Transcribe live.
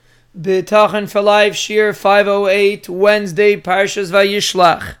B'tachan for Life, Shir 508, Wednesday, Parshas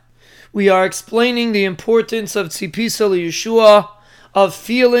Vayishlach. We are explaining the importance of tzipisa Yeshua, of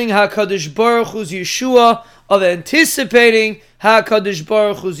feeling HaKadosh Baruch Hu's Yeshua, of anticipating HaKadosh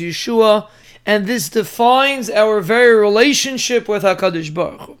Baruch Hu's Yeshua, and this defines our very relationship with HaKadosh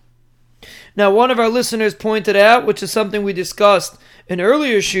Baruch Hu. Now, one of our listeners pointed out, which is something we discussed in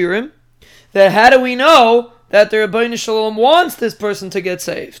earlier shirim, that how do we know that the Rebbeinu Shalom wants this person to get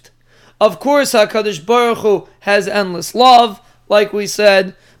saved? Of course, HaKadosh Baruch Hu has endless love, like we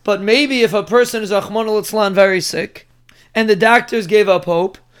said, but maybe if a person is Rachmana litzlan very sick, and the doctors gave up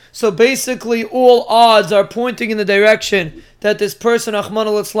hope, so basically all odds are pointing in the direction that this person, Rachmana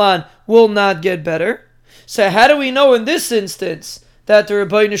litzlan, will not get better. So how do we know in this instance that the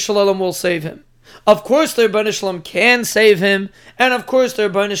Rebbeinu Shalom will save him? Of course the Rebbeinu Shalom can save him, and of course the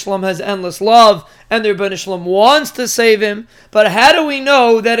Rebbeinu Shalom has endless love, and the Rebbeinu Shalom wants to save him, but how do we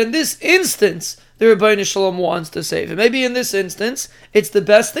know that in this instance the Rebbeinu Shalom wants to save him? Maybe in this instance it's the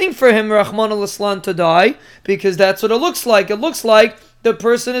best thing for him, Rachmana litzlan, to die, because that's what it looks like. It looks like the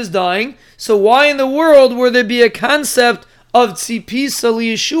person is dying, so why in the world would there be a concept of tzipisa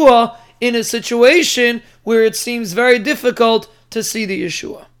Yeshua in a situation where it seems very difficult to see the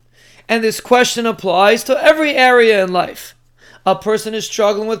Yeshua? And this question applies to every area in life. A person is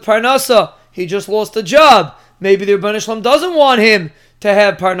struggling with parnasa. He just lost a job. Maybe the Rebbeinu Shalom doesn't want him to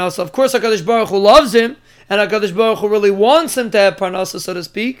have parnasa. Of course, HaKadosh Baruch Hu loves him, and HaKadosh Baruch Hu really wants him to have parnasa, so to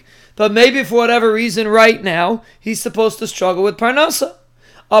speak. But maybe for whatever reason right now, he's supposed to struggle with parnasa.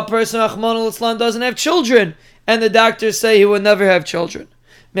 A person, Rachmana litzlan, doesn't have children, and the doctors say he will never have children.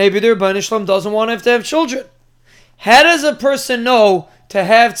 Maybe the Rebbeinu Shalom doesn't want him to have children. How does a person know to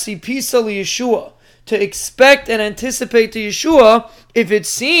have tzipisa Yeshua, to expect and anticipate the Yeshua, if it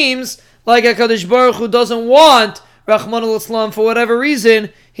seems like HaKadosh Baruch Hu doesn't want, Rachmana litzlan, for whatever reason,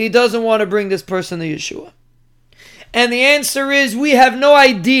 he doesn't want to bring this person the Yeshua? And the answer is, we have no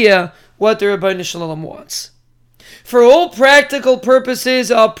idea what the Rebbeinu Shalom wants. For all practical purposes,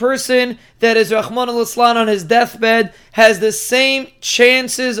 a person that is Rachmana litzlan on his deathbed has the same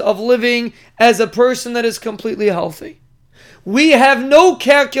chances of living as a person that is completely healthy. We have no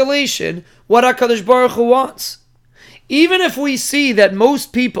calculation what HaKadosh Baruch Hu wants. Even if we see that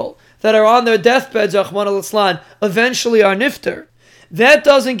most people that are on their deathbeds, Rachmana litzlan, eventually are nifter, that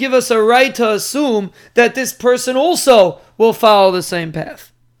doesn't give us a right to assume that this person also will follow the same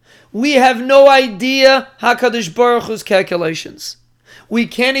path. We have no idea HaKadosh Baruch Hu's calculations. We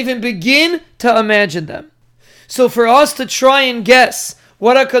can't even begin to imagine them. So for us to try and guess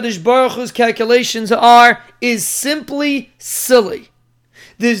what HaKadosh Baruch Hu's calculations are is simply silly.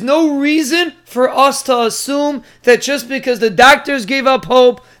 There's no reason for us to assume that just because the doctors gave up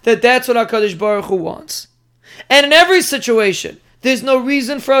hope, that that's what HaKadosh Baruch Hu wants. And in every situation, there's no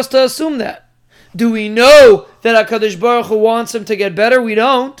reason for us to assume that. Do we know that HaKadosh Baruch Hu wants him to get better? We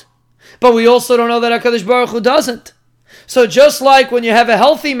don't. But we also don't know that HaKadosh Baruch Hu doesn't. So just like when you have a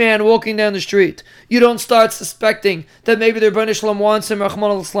healthy man walking down the street, you don't start suspecting that maybe the Rebbeinu Shalom wants him,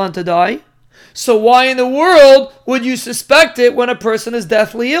 Rachmana litzlan, to die. So why in the world would you suspect it when a person is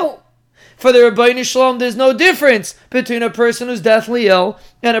deathly ill? For the Rebbeinu Shalom, there's no difference between a person who's deathly ill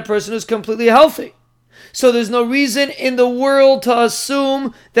and a person who's completely healthy. So there's no reason in the world to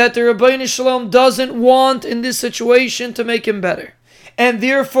assume that the Rebbeinu Shalom doesn't want in this situation to make him better. And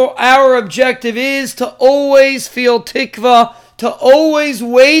therefore our objective is to always feel tikva, to always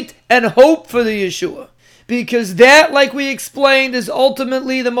wait and hope for the Yeshua. Because that, like we explained, is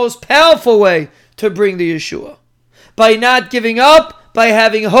ultimately the most powerful way to bring the Yeshua. By not giving up, by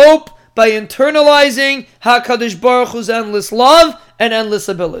having hope, by internalizing HaKadosh Baruch Hu's endless love and endless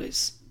abilities.